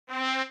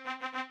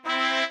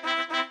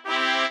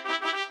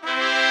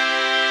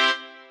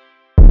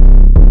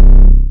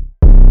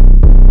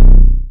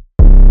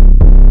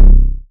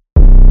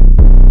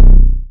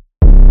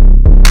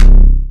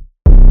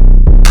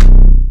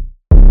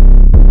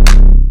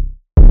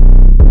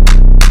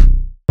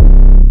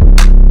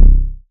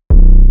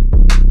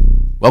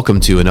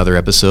Welcome to another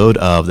episode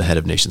of the Head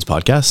of Nations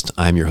podcast.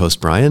 I'm your host,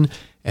 Brian,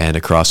 and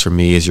across from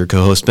me is your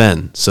co-host,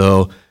 Ben.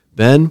 So,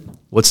 Ben,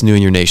 what's new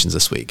in your nations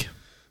this week?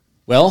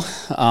 Well,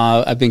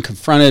 I've been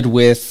confronted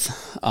with,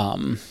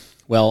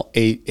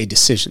 a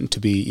decision to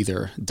be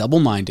either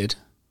double-minded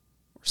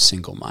or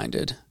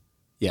single-minded.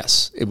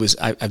 Yes, it was.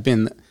 I've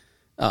been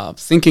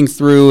thinking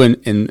through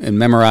and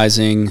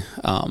memorizing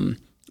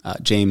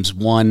James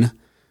 1,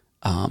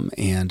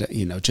 and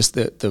just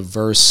the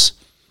verse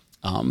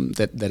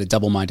that a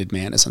double-minded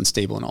man is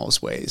unstable in all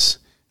his ways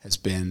has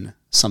been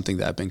something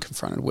that I've been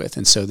confronted with.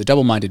 And so the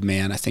double-minded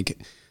man, I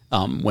think,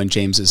 when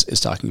James is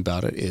talking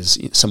about it, is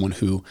someone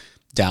who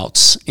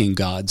doubts in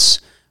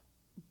God's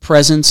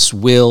presence,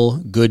 will,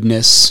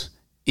 goodness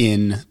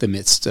in the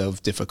midst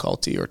of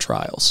difficulty or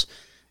trials.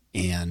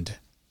 And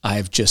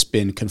I've just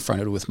been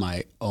confronted with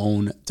my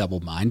own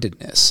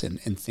double-mindedness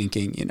and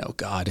thinking,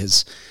 God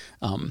has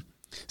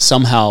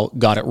somehow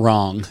got it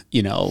wrong,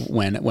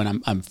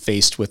 when I'm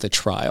faced with a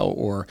trial,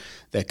 or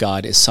that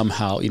God is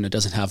somehow,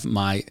 doesn't have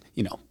my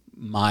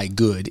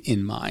good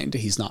in mind.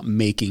 He's not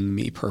making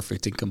me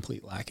perfect and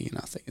complete, lacking in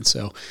nothing. And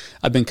so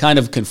I've been kind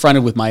of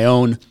confronted with my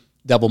own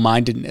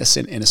double-mindedness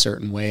in a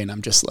certain way, and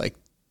I'm just like,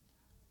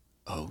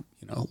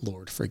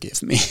 Lord,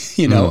 forgive me,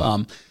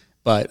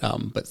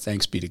 But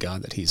thanks be to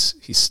God that He's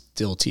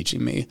still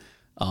teaching me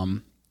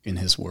in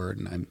His Word,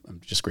 and I'm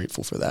just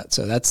grateful for that.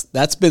 So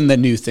that's been the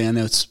new thing. I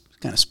know it's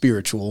kind of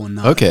spiritual and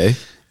not, okay.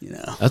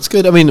 That's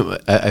good. I mean,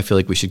 I feel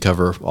like we should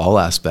cover all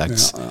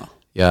aspects.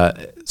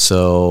 Yeah.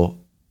 So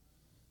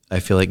I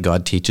feel like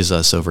God teaches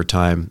us over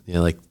time,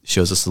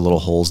 shows us the little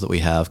holes that we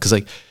have. Cause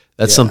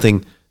that's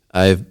something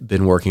I've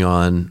been working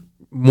on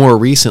more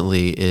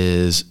recently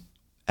is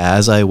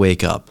as I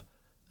wake up,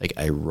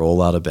 I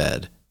roll out of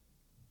bed,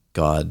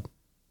 God,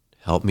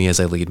 help me as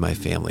I lead my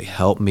family.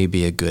 Help me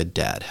be a good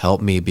dad. Help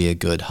me be a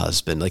good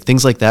husband.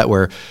 Things like that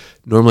where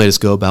normally I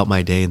just go about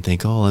my day and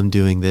think, I'm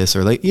doing this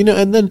or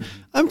and then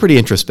I'm pretty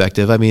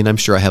introspective. I mean, I'm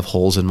sure I have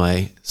holes in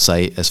my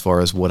sight as far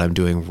as what I'm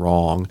doing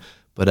wrong,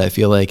 but I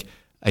feel like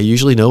I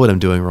usually know what I'm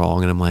doing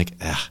wrong and I'm like,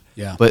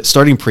 Yeah. But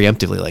starting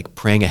preemptively,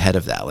 praying ahead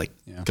of that,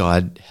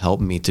 God, help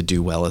me to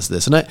do well as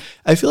this. And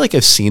I feel like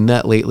I've seen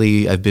that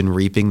lately. I've been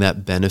reaping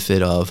that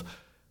benefit of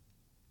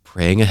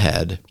praying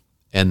ahead,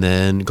 and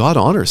then God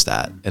honors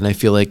that. And I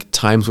feel like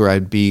times where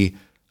I'd be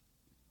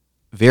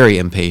very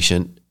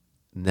impatient,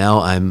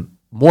 now I'm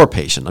more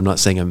patient. I'm not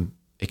saying I'm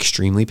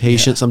extremely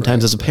patient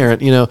sometimes as a parent,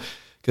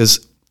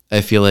 because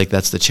I feel like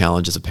that's the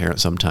challenge as a parent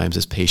sometimes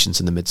is patience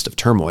in the midst of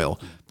turmoil.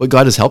 But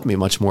God has helped me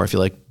much more, I feel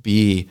like,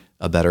 be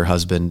a better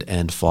husband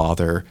and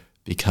father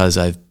because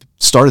I've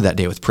started that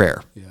day with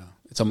prayer. Yeah.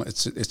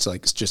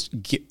 It's just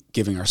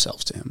giving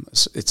ourselves to Him.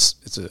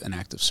 It's an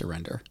act of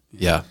surrender.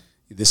 Yeah.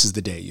 This is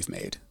the day you've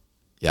made.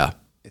 Yeah.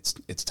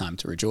 It's time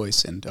to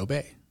rejoice and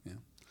obey. Yeah.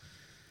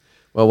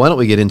 Well, why don't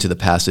we get into the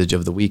passage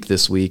of the week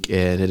this week,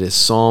 and it is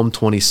Psalm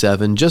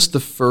 27, just the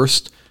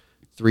first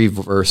 3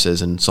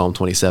 verses in Psalm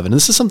 27. And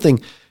this is something,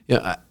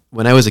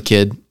 when I was a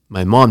kid,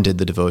 my mom did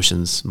the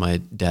devotions. My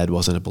dad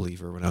wasn't a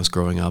believer when I was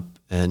growing up.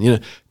 And,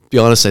 to be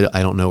honest,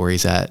 I don't know where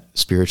he's at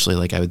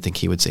spiritually. I would think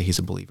he would say he's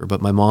a believer.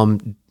 But my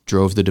mom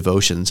drove the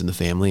devotions in the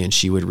family, and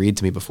she would read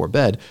to me before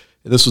bed.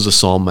 And this was a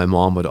psalm my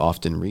mom would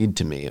often read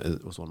to me.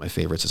 It was one of my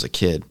favorites as a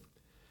kid.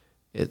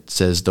 It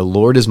says, "The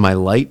Lord is my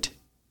light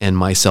and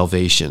my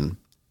salvation.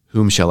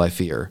 Whom shall I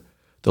fear?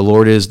 The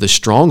Lord is the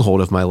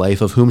stronghold of my life.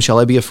 Of whom shall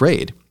I be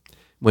afraid?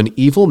 When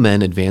evil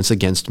men advance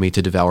against me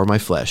to devour my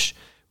flesh,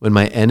 when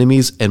my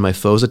enemies and my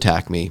foes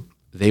attack me,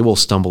 they will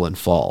stumble and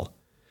fall.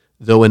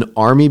 Though an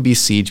army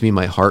besiege me,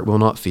 my heart will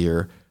not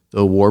fear.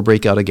 Though war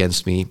break out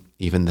against me,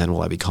 even then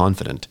will I be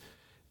confident."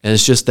 And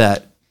it's just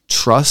that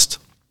trust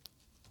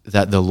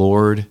that the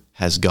Lord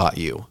has got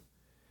you.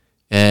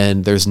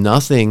 And there's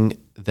nothing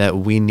that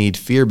we need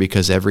fear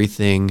because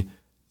everything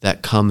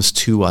that comes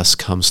to us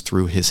comes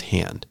through His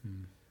hand.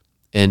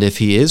 And if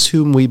He is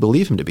whom we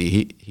believe Him to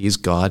be, He's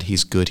God,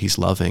 He's good, He's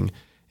loving,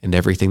 and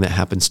everything that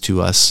happens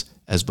to us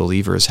as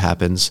believers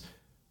happens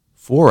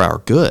for our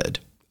good,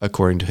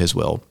 according to His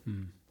will,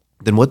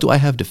 then what do I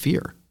have to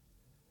fear?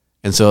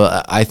 And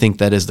so I think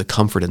that is the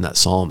comfort in that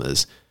psalm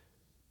is,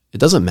 it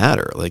doesn't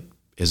matter.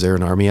 Is there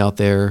an army out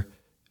there?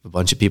 If a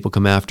bunch of people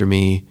come after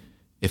me,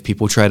 if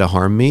people try to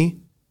harm me,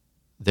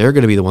 they're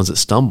going to be the ones that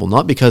stumble,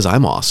 not because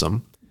I'm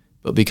awesome,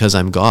 but because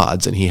I'm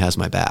God's and He has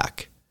my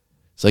back.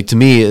 It's to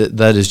me,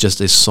 that is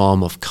just a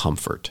psalm of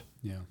comfort.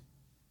 Yeah.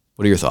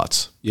 What are your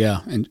thoughts?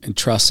 Yeah. And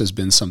trust has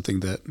been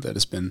something that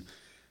has been,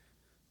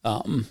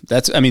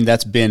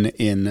 that's been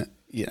in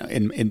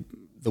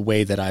the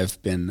way that I've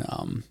been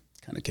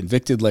kind of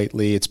convicted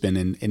lately. It's been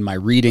in my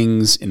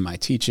readings, in my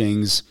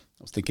teachings.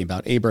 I was thinking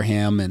about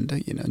Abraham and,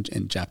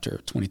 in chapter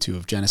 22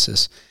 of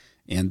Genesis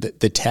and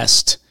the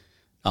test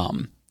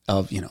of,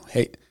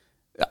 hey,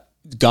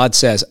 God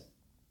says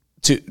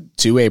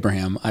to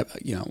Abraham,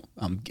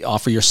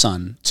 offer your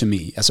son to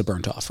me as a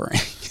burnt offering.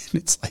 And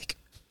it's like,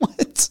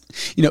 what?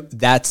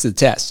 That's the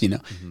test,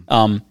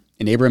 And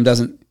Abraham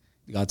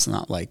God's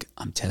not like,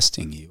 I'm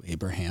testing you,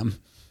 Abraham.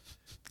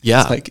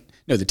 Yeah. It's like,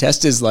 No, the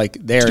test is like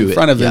there Do in it,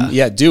 front of him.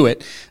 yeah. Yeah, do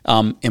it.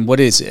 And what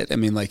is it? I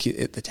mean, like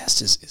the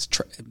test is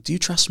do you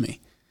trust me?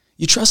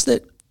 You trust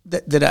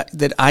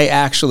that I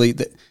actually,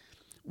 that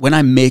when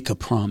I make a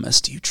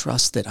promise, do you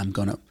trust that I'm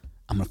gonna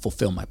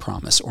fulfill my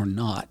promise or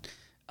not?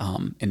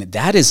 And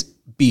that is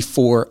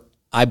before,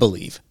 I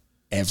believe,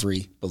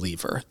 every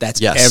believer.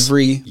 That's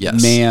every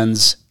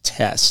man's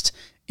test.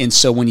 And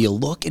so when you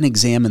look and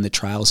examine the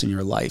trials in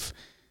your life,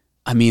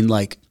 I mean,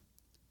 like,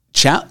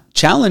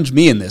 challenge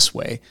me in this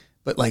way,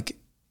 but like,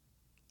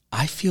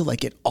 I feel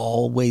like it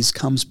always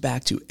comes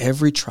back to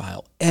every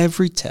trial,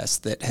 every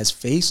test that has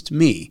faced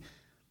me.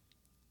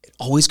 It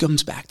always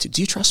comes back to,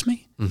 do you trust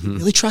me? You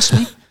really trust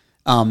me?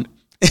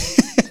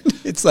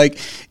 It's like,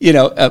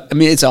 I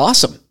mean, it's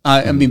awesome.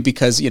 I mean,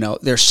 because,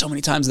 there's so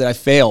many times that I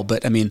fail,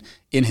 but I mean,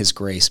 in his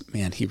grace,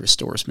 man, he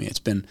restores me. It's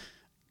been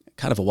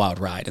kind of a wild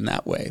ride in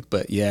that way,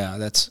 but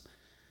yeah,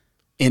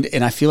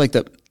 and I feel like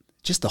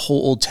just the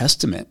whole Old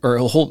Testament or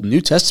a whole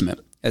New Testament,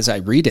 as I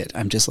read it,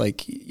 I'm just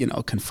like,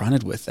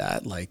 confronted with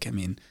that. Like, I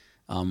mean,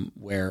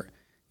 where,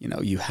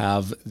 you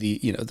have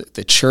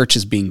the church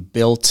is being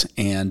built,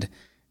 and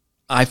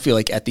I feel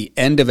like at the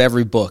end of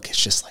every book,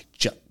 it's just like,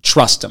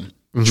 trust him.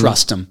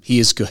 Trust him. He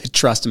is good.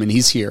 Trust him. And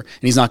he's here,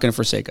 and he's not going to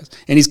forsake us,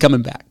 and he's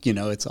coming back.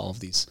 It's all of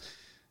these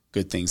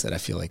good things that I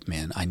feel like,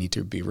 man, I need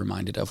to be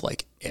reminded of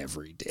like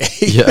every day.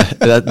 Yeah.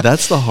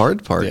 That's the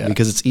hard part,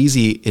 because it's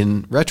easy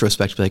in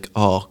retrospect to be like,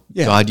 oh,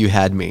 God, you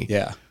had me.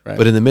 Yeah. Right.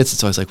 But in the midst,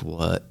 it's always like,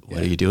 what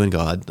are you doing,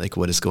 God? Like,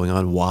 what is going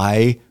on?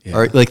 Why?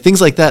 Or like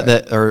things like that,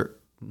 that are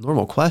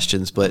normal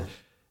questions, but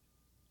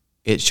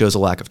it shows a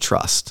lack of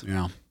trust.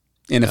 Yeah.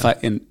 And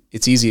and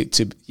it's easy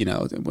to,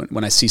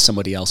 when I see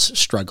somebody else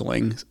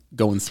struggling,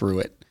 going through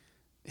it,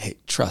 hey,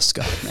 trust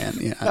God, man.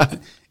 Yeah.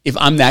 If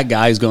I'm that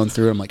guy who's going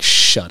through it, I'm like,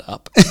 shut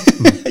up.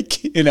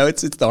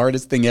 It's the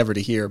hardest thing ever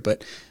to hear,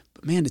 but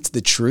man, it's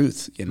the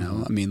truth,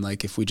 I mean,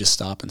 like, if we just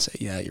stop and say,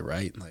 yeah, you're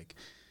right. Like,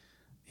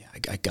 yeah,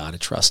 I got to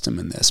trust him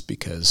in this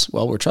because,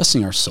 well, we're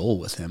trusting our soul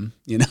with him,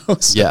 So,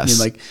 yes. I mean,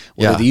 like,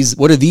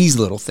 what are these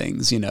little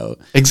things,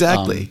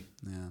 Exactly.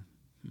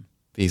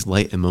 These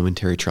light and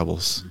momentary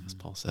troubles, as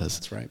Paul says.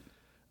 That's right.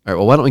 All right,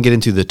 well, why don't we get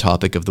into the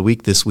topic of the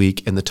week this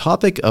week? And the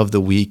topic of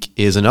the week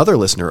is another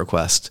listener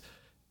request,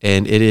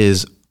 and it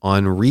is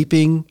on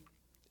reaping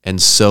and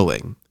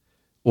sowing,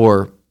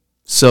 or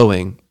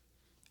sowing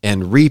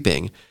and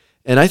reaping.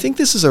 And I think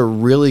this is a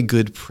really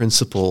good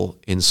principle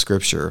in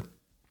Scripture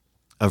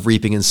of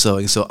reaping and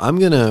sowing. So I'm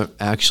going to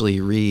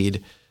actually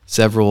read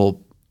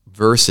several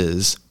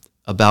verses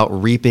about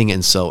reaping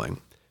and sowing.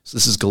 So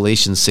this is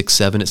Galatians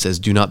 6:7. It says,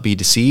 "Do not be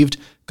deceived.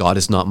 God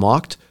is not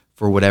mocked.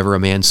 For whatever a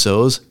man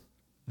sows,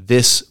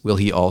 this will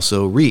he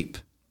also reap."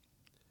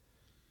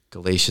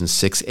 Galatians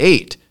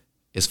 6:8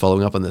 is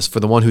following up on this. "For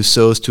the one who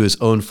sows to his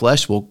own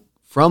flesh will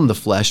from the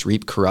flesh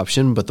reap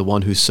corruption, but the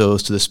one who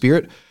sows to the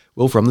Spirit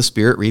will from the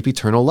Spirit reap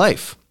eternal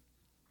life."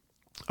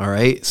 All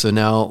right, so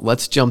now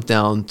let's jump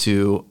down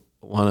to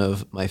one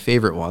of my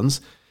favorite ones.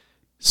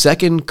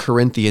 2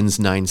 Corinthians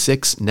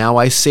 9:6. "Now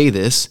I say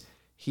this,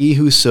 he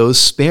who sows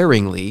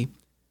sparingly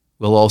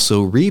will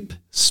also reap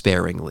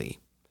sparingly,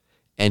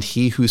 and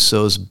he who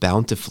sows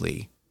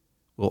bountifully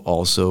will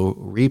also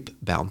reap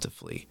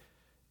bountifully."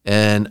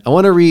 And I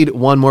want to read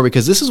one more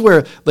because this is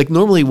where, like,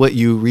 normally what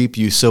you reap,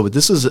 you sow, but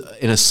this is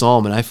in a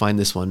psalm, and I find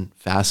this one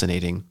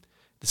fascinating.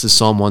 This is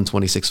Psalm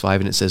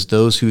 126:5, and it says,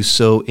 "Those who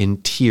sow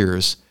in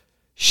tears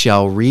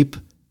shall reap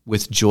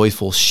with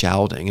joyful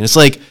shouting." And it's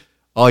like,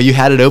 oh, you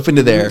had it open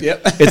to there.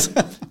 Yep.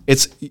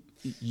 It's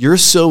you're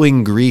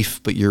sowing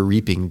grief, but you're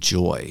reaping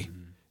joy.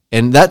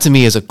 And that to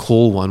me is a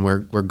cool one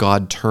where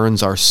God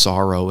turns our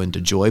sorrow into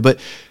joy. But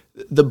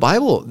the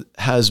Bible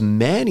has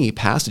many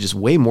passages,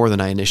 way more than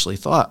I initially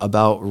thought,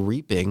 about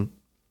reaping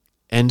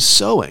and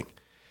sowing.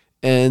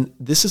 And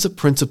this is a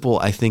principle,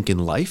 I think, in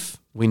life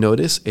we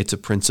notice. It's a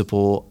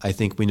principle I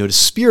think we notice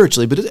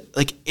spiritually, but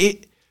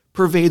it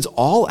pervades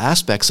all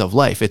aspects of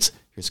life. Here's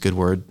a good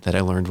word that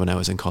I learned when I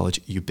was in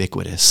college,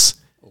 ubiquitous.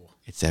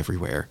 It's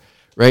everywhere,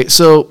 right?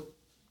 So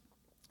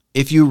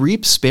if you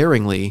reap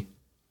sparingly,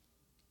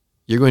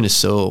 you're going to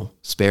sow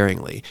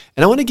sparingly.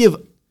 And I want to give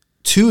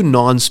two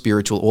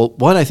non-spiritual, well,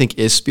 one I think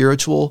is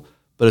spiritual,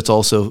 but it's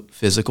also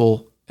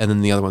physical, and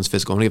then the other one's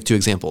physical. I'm going to give two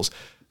examples.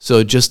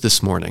 So just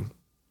this morning,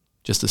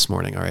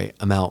 all right,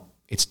 I'm out,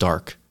 it's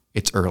dark,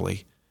 it's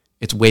early,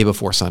 it's way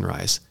before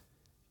sunrise.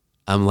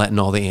 I'm letting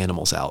all the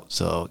animals out.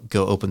 So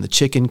go open the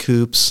chicken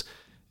coops,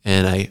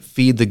 and I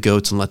feed the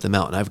goats and let them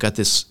out. And I've got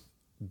this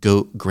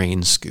goat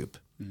grain scoop,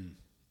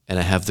 and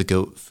I have the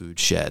goat food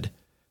shed.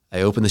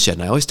 I open the shed,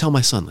 and I always tell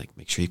my son, like,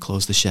 make sure you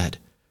close the shed.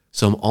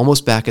 So I'm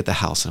almost back at the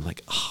house, and I'm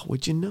like, oh,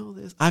 would you know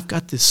this? I've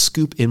got this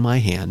scoop in my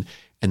hand,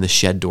 and the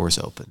shed door's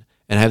open.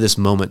 And I have this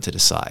moment to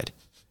decide.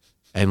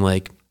 I'm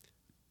like,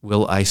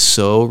 will I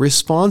sow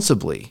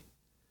responsibly?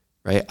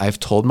 Right? I've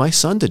told my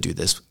son to do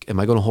this. Am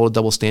I going to hold a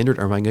double standard,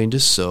 or am I going to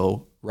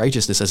sow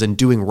righteousness, as in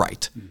doing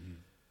right? Mm-hmm.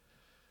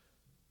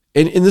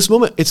 And in this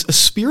moment, it's a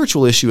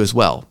spiritual issue as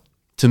well,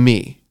 to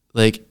me.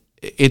 Like,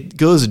 it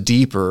goes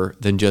deeper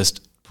than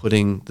just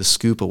putting the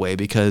scoop away,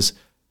 because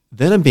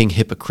then I'm being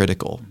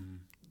hypocritical,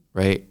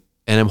 right?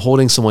 And I'm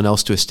holding someone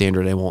else to a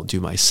standard I won't do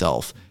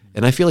myself.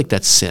 And I feel like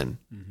that's sin.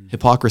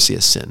 Hypocrisy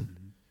is sin.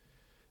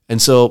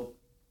 And so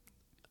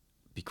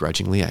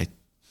begrudgingly, I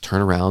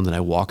turn around and I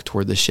walk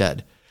toward the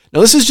shed.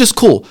 Now, this is just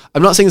cool.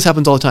 I'm not saying this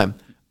happens all the time.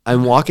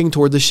 I'm walking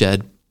toward the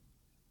shed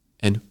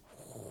and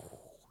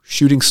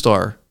shooting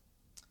star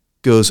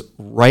goes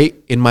right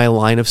in my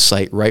line of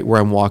sight, right where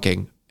I'm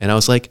walking. And I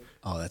was like,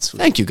 oh, that's sweet.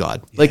 Thank you,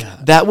 God. Yeah.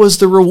 Like, that was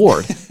the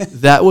reward.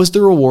 That was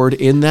the reward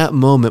in that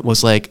moment,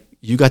 was like,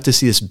 you got to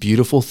see this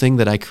beautiful thing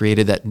that I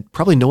created that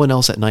probably no one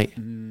else at night,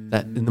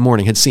 that in the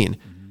morning had seen.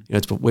 You know,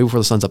 it's way before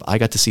the sun's up. I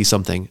got to see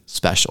something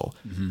special.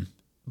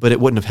 But it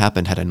wouldn't have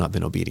happened had I not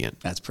been obedient.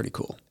 That's pretty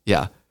cool.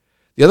 Yeah.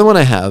 The other one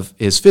I have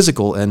is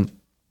physical, and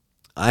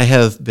I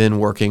have been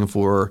working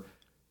for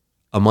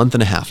a month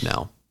and a half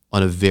now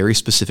on a very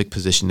specific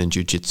position in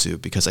jiu-jitsu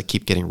because I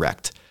keep getting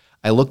wrecked.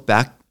 I look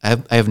back, I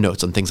have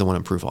notes on things I want to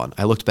improve on.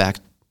 I looked back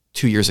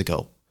 2 years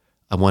ago.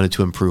 I wanted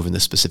to improve in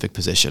this specific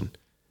position.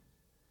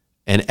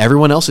 And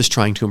everyone else is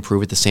trying to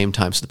improve at the same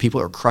time. So the people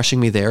who are crushing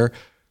me there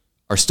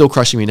are still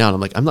crushing me now. And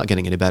I'm like, I'm not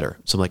getting any better.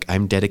 So I'm like,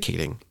 I'm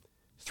dedicating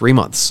 3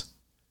 months.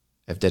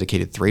 I've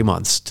dedicated 3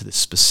 months to this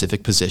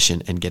specific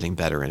position and getting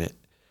better in it.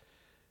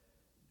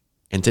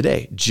 And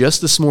today, just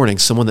this morning,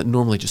 someone that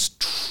normally just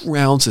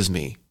trounces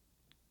me,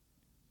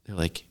 they're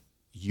like,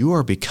 you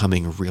are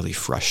becoming really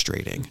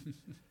frustrating,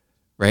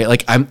 right?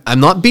 Like I'm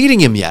not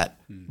beating him yet,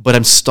 but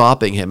I'm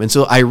stopping him. And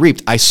so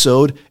I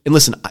sowed, and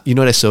listen, you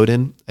know what I sowed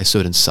in? I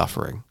sowed in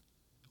suffering.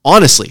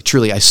 Honestly,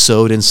 truly, I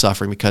sowed in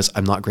suffering because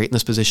I'm not great in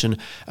this position.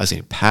 I was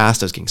getting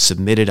passed. I was getting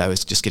submitted. I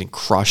was just getting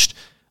crushed.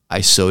 I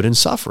sowed in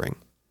suffering.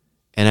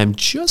 And I'm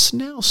just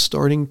now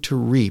starting to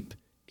reap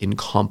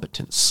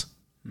incompetence.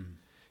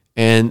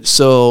 And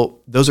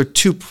so those are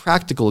two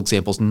practical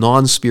examples,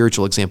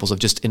 non-spiritual examples of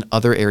just in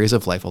other areas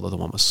of life, although the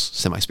one was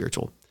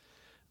semi-spiritual,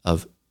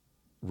 of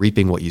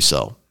reaping what you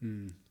sow.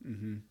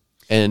 Mm-hmm.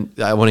 And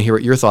I want to hear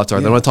what your thoughts are.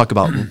 Yeah. Then I want to talk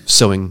about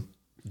sowing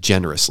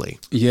generously.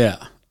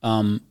 Yeah.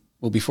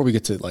 Well, before we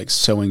get to like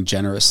sowing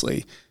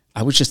generously,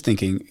 I was just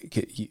thinking,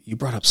 you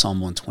brought up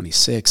Psalm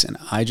 126, and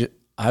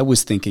I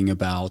was thinking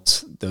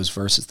about those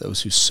verses,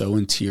 those who sow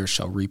in tears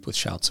shall reap with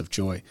shouts of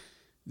joy.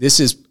 This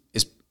is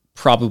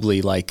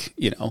probably like,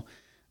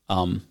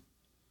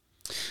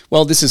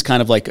 well, this is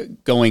kind of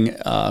like going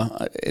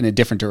in a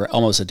different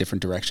almost a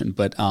different direction,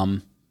 but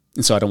and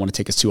so I don't want to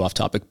take us too off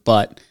topic.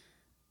 But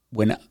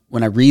when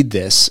I read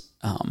this,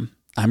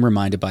 I'm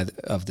reminded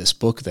of this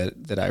book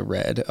that I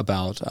read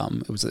about.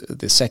 It was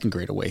the Second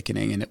Great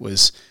Awakening, and it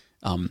was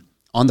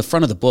on the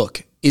front of the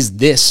book is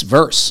this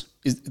verse: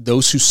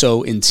 "Those who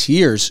sow in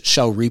tears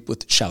shall reap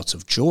with shouts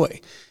of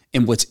joy."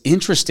 And what's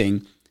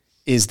interesting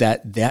is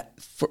that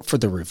for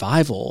the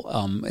revival,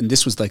 and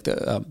this was like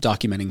the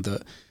documenting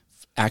the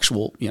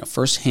actual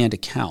firsthand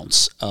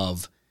accounts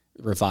of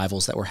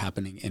revivals that were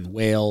happening in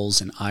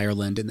Wales and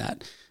Ireland and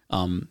that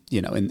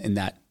in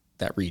that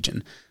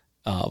region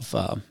of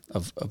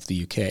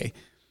the UK.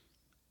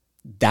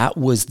 That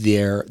was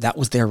their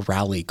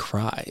rally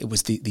cry. It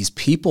was these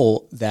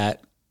people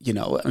that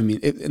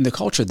in the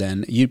culture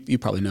then, you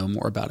probably know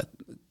more about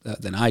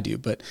it than I do,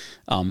 but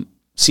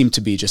seemed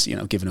to be just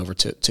given over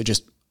to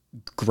just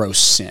gross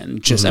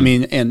sin, just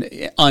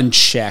and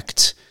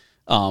unchecked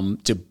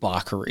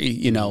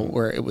debauchery,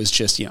 where it was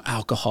just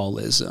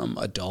alcoholism,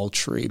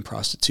 adultery,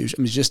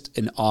 prostitution. Just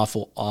an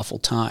awful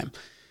time.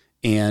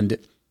 And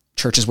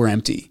churches were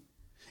empty,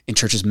 and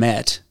churches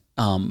met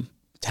to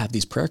have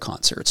these prayer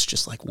concerts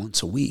just like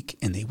once a week,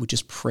 and they would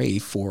just pray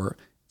for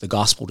the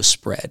gospel to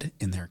spread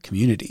in their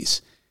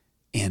communities,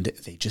 and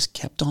they just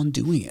kept on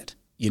doing it.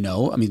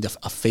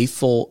 A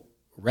faithful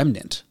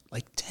remnant,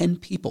 like 10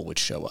 people would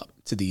show up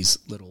to these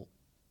little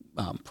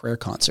prayer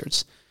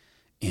concerts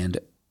and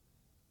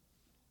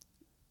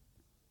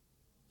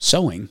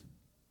sowing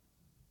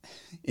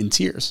in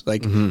tears,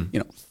 like,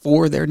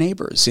 for their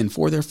neighbors and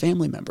for their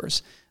family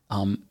members.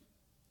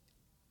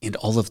 And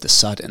all of the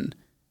sudden,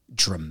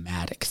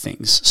 dramatic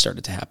things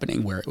started to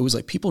happening where it was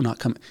like people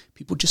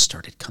just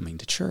started coming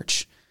to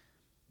church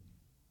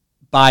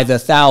by the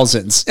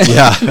thousands.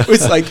 Yeah. It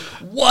was like,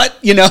 what?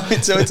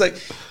 And so it's like,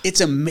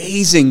 it's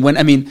amazing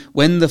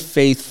when the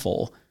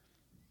faithful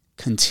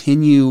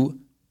continue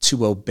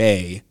to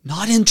obey,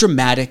 not in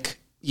dramatic,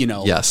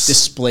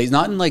 displays,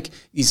 not in like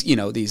these,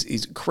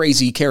 these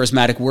crazy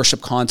charismatic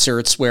worship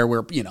concerts where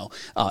we're,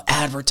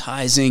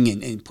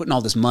 advertising and putting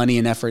all this money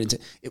and effort into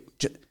it,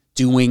 just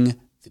doing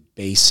the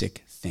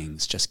basic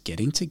things, just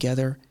getting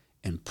together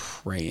and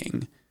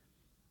praying.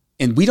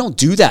 And we don't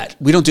do that.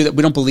 We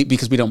don't believe,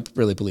 because we don't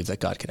really believe that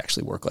God could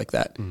actually work like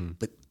that. Mm-hmm.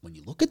 But when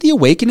you look at the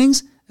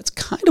awakenings, that's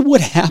kind of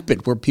what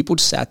happened, where people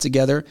sat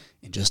together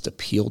and just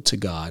appealed to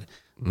God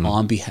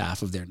on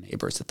behalf of their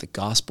neighbors, that the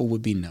gospel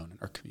would be known in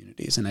our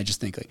communities. And I just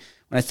think, like,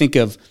 when I think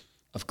of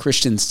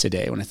Christians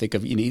today, when I think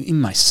of even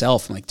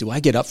myself, I'm like, do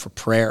I get up for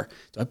prayer?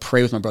 Do I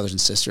pray with my brothers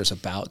and sisters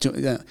about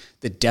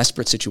the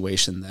desperate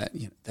situation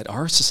that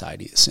our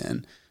society is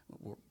in,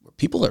 where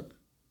people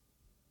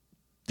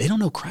they don't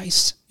know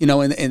Christ, and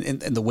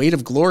the weight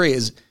of glory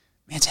is,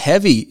 man, it's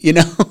heavy,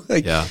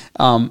 like, Yeah.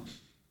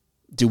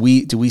 Do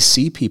we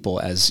see people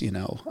as,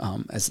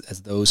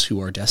 as those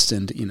who are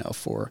destined,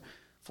 for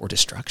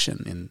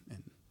destruction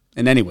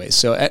in any way?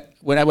 So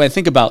when I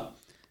think about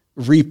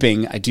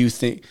reaping, I do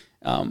think,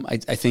 I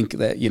think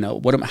that,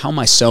 how am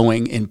I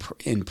sowing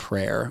in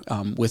prayer,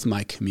 with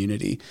my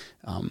community?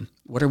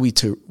 What are we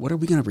going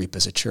to reap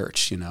as a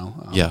church,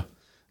 Yeah.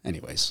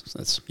 Anyways, so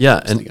that's,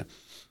 And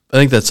I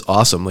think that's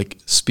awesome. Like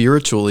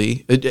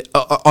spiritually,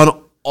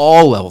 on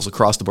all levels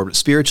across the board, but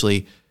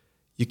spiritually,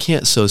 you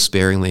can't sow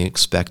sparingly and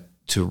expect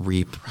to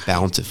reap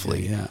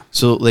bountifully. Yeah.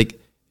 So like,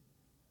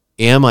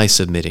 am I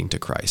submitting to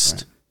Christ?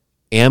 Right.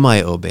 Am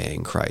I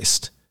obeying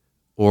Christ?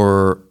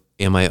 Or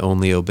am I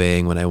only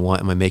obeying when I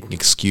want? Am I making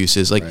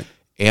excuses? Like,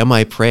 am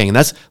I praying? And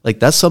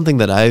that's something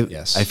that I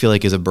feel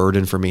like is a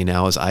burden for me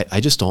now is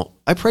I just don't,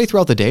 I pray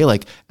throughout the day.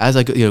 Like as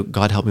I go,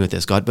 God help me with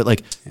this, God, but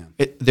like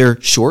they're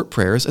short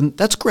prayers and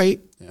that's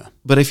great. Yeah.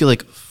 But I feel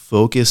like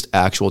focused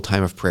actual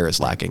time of prayer is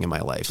lacking in my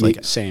life.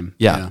 Like same.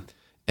 Yeah.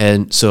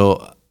 And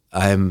so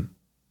I'm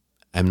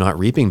not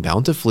reaping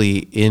bountifully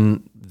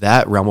in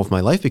that realm of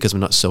my life because I'm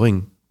not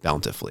sowing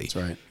bountifully. That's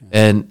right. Yeah.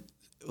 And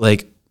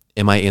like,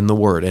 am I in the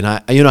Word? And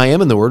I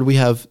am in the Word. We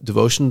have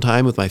devotion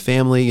time with my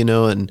family, and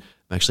I'm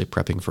actually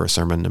prepping for a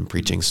sermon and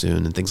preaching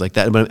soon and things like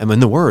that. But I'm in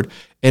the Word.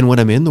 And when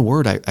I'm in the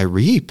Word, I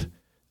reap.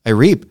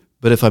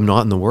 But if I'm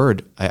not in the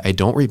Word, I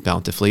don't reap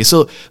bountifully.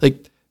 So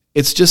like,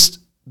 it's just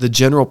the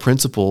general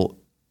principle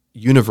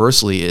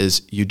universally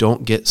is you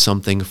don't get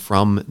something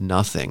from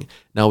nothing.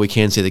 Now we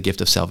can say the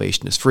gift of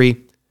salvation is free,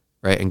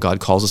 right? And God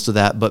calls us to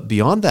that. But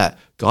beyond that,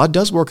 God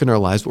does work in our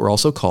lives, but we're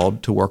also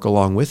called to work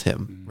along with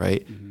him,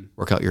 right? Mm-hmm.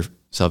 Work out your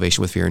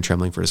salvation with fear and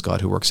trembling, for it is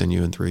God who works in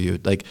you and through you.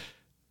 Like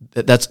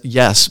that's,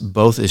 yes,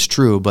 both is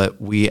true, but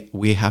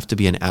we have to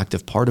be an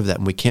active part of that.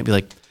 And we can't be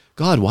like,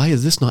 God, why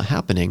is this not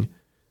happening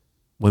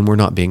when we're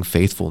not being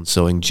faithful and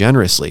sowing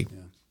generously? Yeah.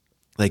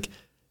 Like,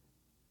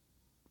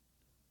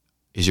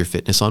 is your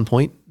fitness on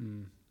point?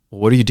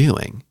 What are you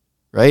doing?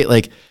 Right?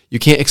 Like you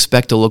can't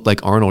expect to look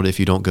like Arnold if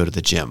you don't go to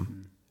the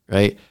gym,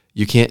 right?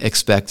 You can't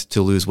expect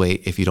to lose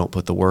weight if you don't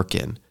put the work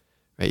in,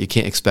 right? You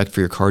can't expect for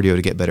your cardio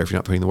to get better if you're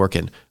not putting the work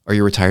in. Are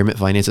your retirement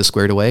finances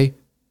squared away?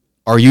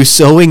 Are you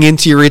sowing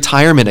into your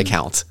retirement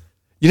account?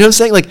 You know what I'm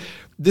saying? Like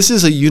this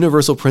is a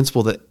universal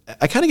principle that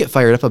I kind of get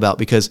fired up about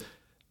because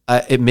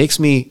it makes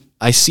me,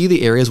 I see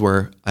the areas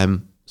where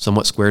I'm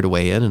somewhat squared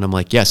away in and I'm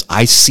like, yes,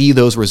 I see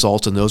those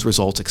results and those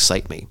results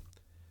excite me.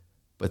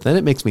 But then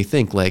it makes me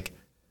think like,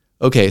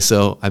 okay,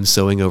 so I'm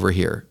sowing over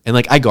here. And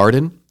like I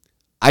garden,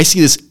 I see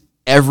this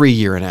every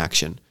year in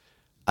action.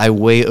 I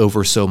way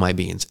over sow my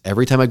beans.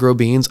 Every time I grow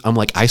beans, I'm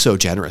like, I sow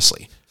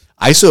generously.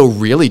 I sow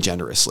really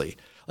generously.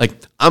 Like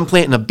I'm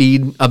planting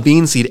a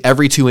bean seed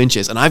every 2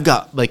 inches. And I've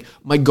got like,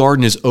 my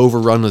garden is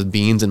overrun with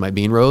beans in my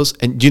bean rows.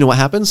 And do you know what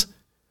happens?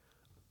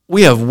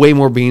 We have way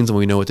more beans than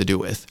we know what to do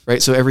with,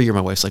 right? So every year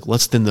my wife's like,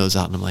 let's thin those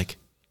out. And I'm like,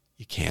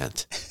 you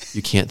can't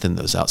thin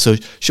those out. So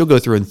she'll go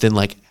through and thin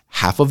like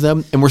half of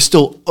them, and we're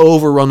still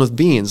overrun with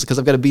beans because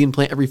I've got a bean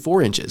plant every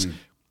 4 inches.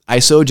 I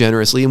sow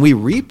generously and we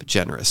reap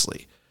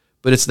generously,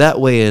 but it's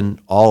that way in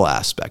all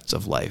aspects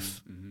of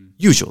life,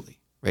 usually,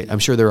 right? I'm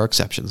sure there are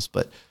exceptions,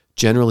 but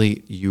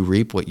generally you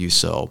reap what you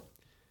sow,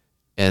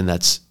 and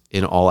that's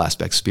in all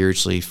aspects,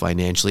 spiritually,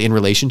 financially, in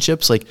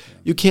relationships. Like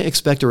you can't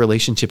expect a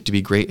relationship to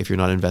be great if you're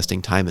not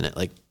investing time in it.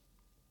 Like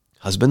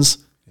husbands,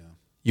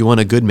 you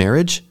want a good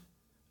marriage?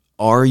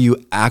 Are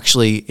you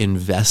actually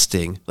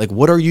investing? Like,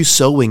 what are you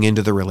sowing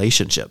into the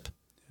relationship?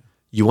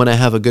 You want to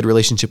have a good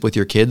relationship with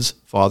your kids,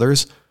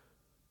 fathers?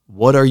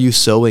 What are you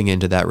sowing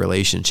into that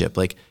relationship?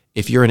 Like,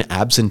 if you're an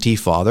absentee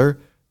father,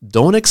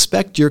 don't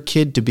expect your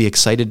kid to be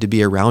excited to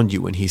be around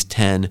you when he's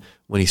 10,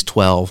 when he's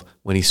 12,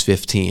 when he's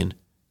 15,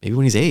 maybe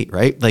when he's 8,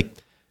 right? Like,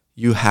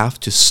 you have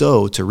to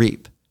sow to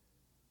reap.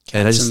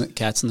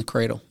 Cats in the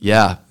cradle.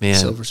 Yeah, man.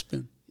 Silver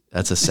spoon.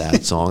 That's a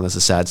sad song. That's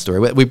a sad story.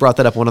 We brought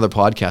that up on another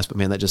podcast, but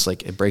man, that just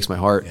like, it breaks my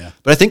heart. Yeah.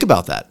 But I think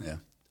about that. Yeah.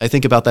 I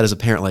think about that as a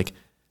parent, like,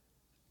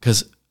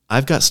 because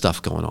I've got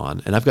stuff going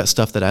on and I've got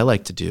stuff that I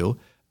like to do.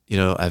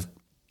 I've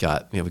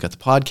got, we've got the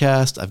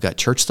podcast, I've got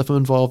church stuff I'm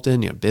involved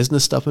in,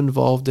 business stuff I'm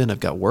involved in, I've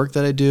got work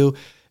that I do.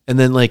 And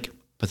then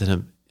but then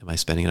am I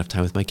spending enough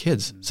time with my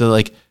kids? So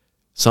like,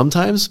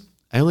 sometimes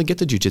I only get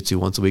to jujitsu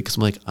once a week because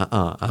I'm like,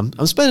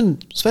 I'm spending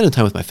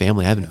time with my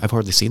family. I've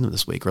hardly seen them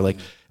this week. Or like,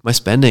 am I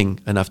spending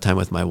enough time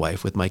with my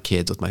wife, with my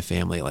kids, with my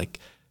family? Like,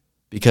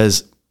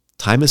 because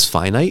time is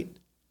finite.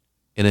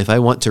 And if I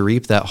want to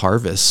reap that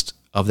harvest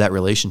of that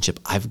relationship,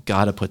 I've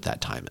got to put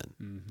that time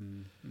in.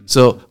 Mm-hmm.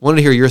 So I wanted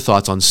to hear your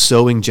thoughts on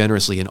sowing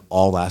generously in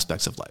all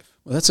aspects of life.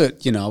 Well, that's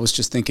I was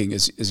just thinking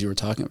as you were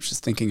talking, I was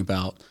just thinking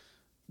about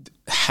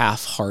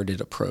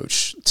half-hearted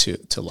approach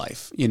to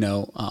life,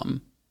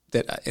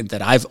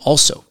 that I've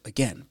also,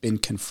 again, been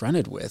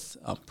confronted with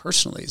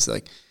personally. Is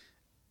like,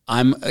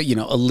 I'm,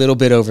 a little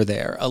bit over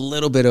there, a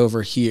little bit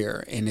over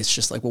here. And it's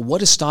just like, well,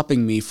 what is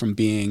stopping me from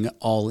being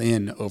all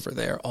in over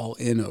there, all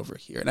in over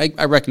here? And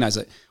I recognize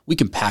that we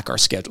can pack our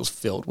schedules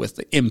filled with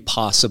the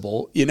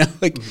impossible,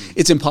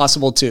 it's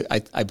impossible to,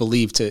 I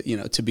believe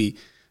to be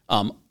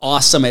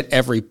awesome at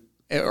every,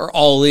 or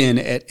all in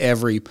at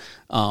every,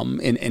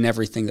 in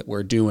everything that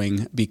we're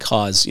doing,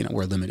 because,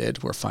 we're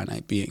limited, we're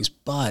finite beings.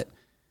 But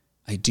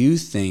I do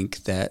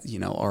think that,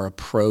 our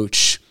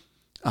approach,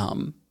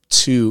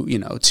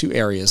 to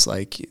areas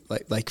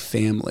like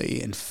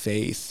family and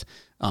faith,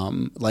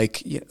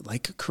 like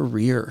a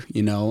career,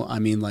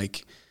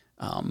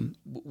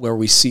 where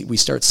we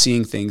start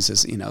seeing things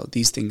as,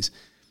 these things,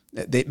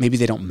 maybe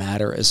they don't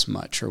matter as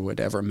much or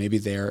whatever. Maybe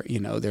they're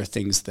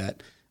things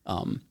that,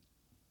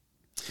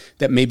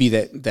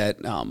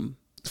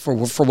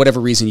 for whatever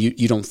reason,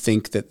 you don't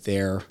think that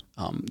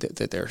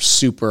they're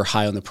super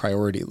high on the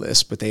priority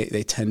list, but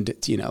they tend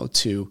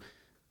to,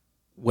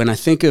 when I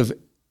think of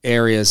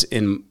areas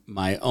in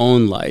my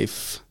own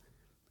life,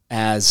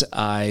 as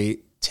I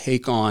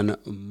take on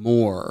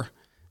more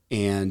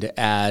and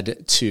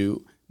add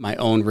to my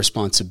own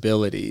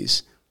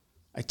responsibilities,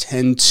 I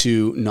tend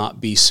to not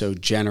be so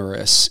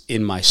generous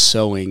in my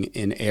sowing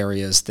in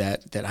areas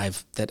that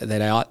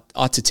I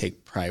ought to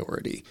take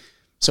priority.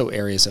 So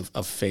areas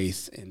of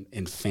faith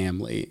and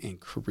family and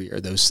career,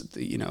 those,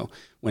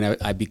 when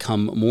I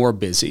become more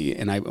busy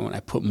and when I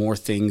put more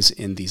things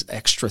in these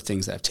extra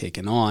things that I've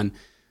taken on,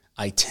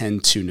 I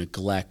tend to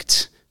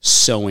neglect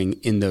sowing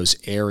in those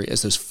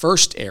areas, those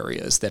first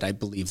areas that I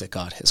believe that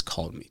God has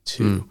called me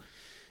to.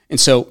 And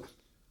so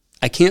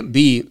I can't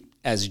be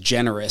as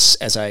generous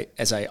as I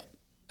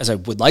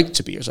would like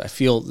to be, as I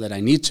feel that I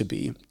need to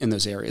be in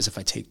those areas if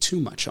I take too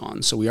much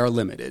on. So we are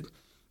limited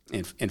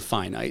and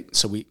finite.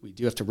 So we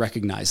do have to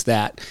recognize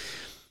that.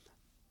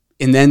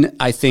 And then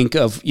I think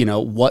of,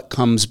 what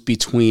comes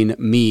between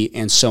me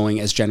and sowing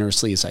as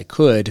generously as I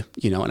could,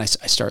 and I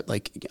start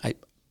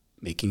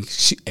making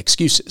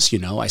excuses,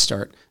 I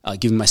start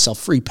giving myself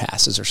free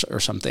passes or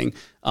something,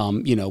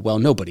 well,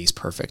 nobody's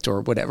perfect or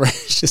whatever.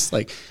 It's just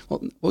like,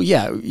 well,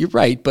 yeah, you're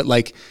right. But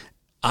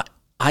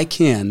I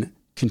can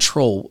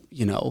control,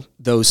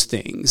 those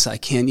things. I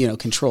can,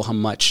 control how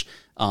much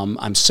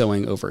I'm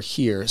sowing over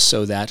here,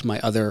 so that my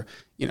other,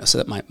 so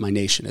that my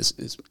nation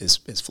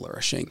is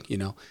flourishing,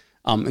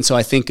 and so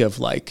I think of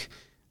that,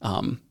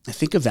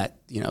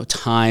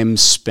 time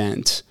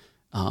spent,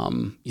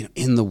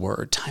 in the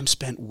Word, time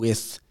spent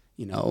with,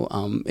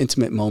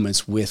 intimate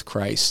moments with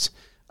Christ,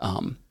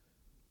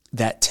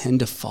 that tend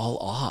to fall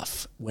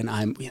off when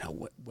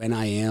when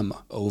I am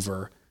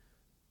over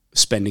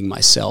spending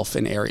myself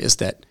in areas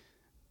that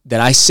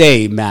I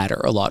say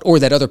matter a lot, or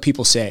that other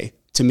people say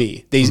to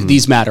me,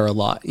 these matter a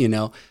lot,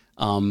 a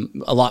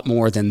lot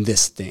more than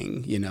this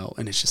thing,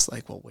 and it's just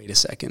like, well, wait a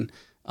second.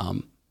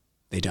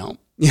 They don't,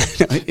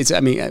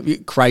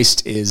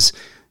 Christ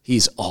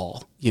he's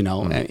all,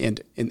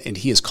 and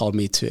he has called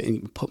me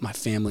to put my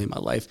family in my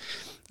life,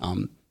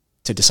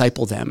 to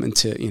disciple them and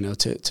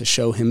to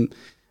show him,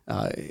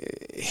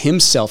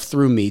 himself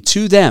through me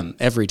to them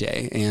every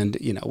day. And,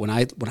 when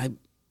I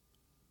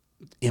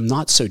am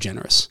not so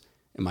generous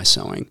in my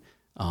sowing,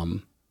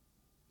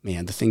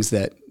 the things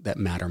that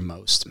matter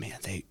most,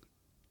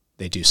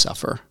 they do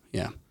suffer.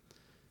 Yeah.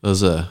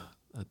 That's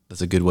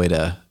a good way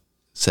to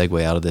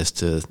segue out of this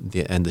to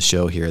end the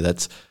show here.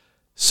 That's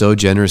so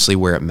generously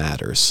where it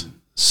matters.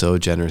 So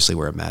generously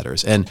where it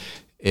matters. And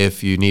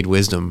if you need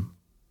wisdom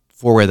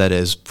for where that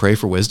is, pray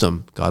for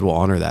wisdom. God will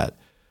honor that.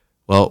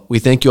 Well, we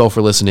thank you all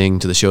for listening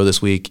to the show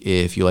this week.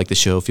 If you like the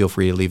show, feel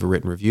free to leave a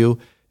written review.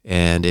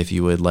 And if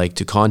you would like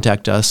to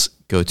contact us,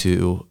 go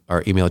to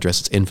our email address.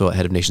 It's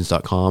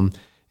info@headofnations.com.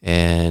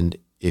 And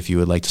if you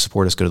would like to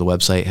support us, go to the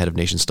website,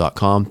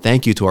 headofnations.com.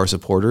 Thank you to our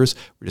supporters.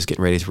 We're just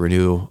getting ready to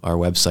renew our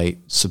website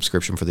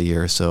subscription for the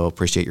year. So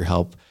appreciate your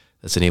help.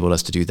 That's enabled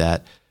us to do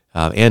that.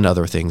 And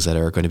other things that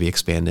are going to be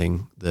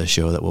expanding the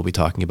show that we'll be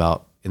talking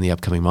about in the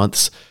upcoming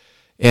months.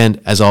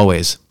 And as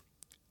always,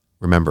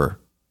 remember,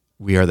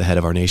 we are the head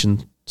of our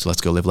nation. So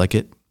let's go live like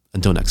it.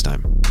 Until next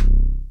time.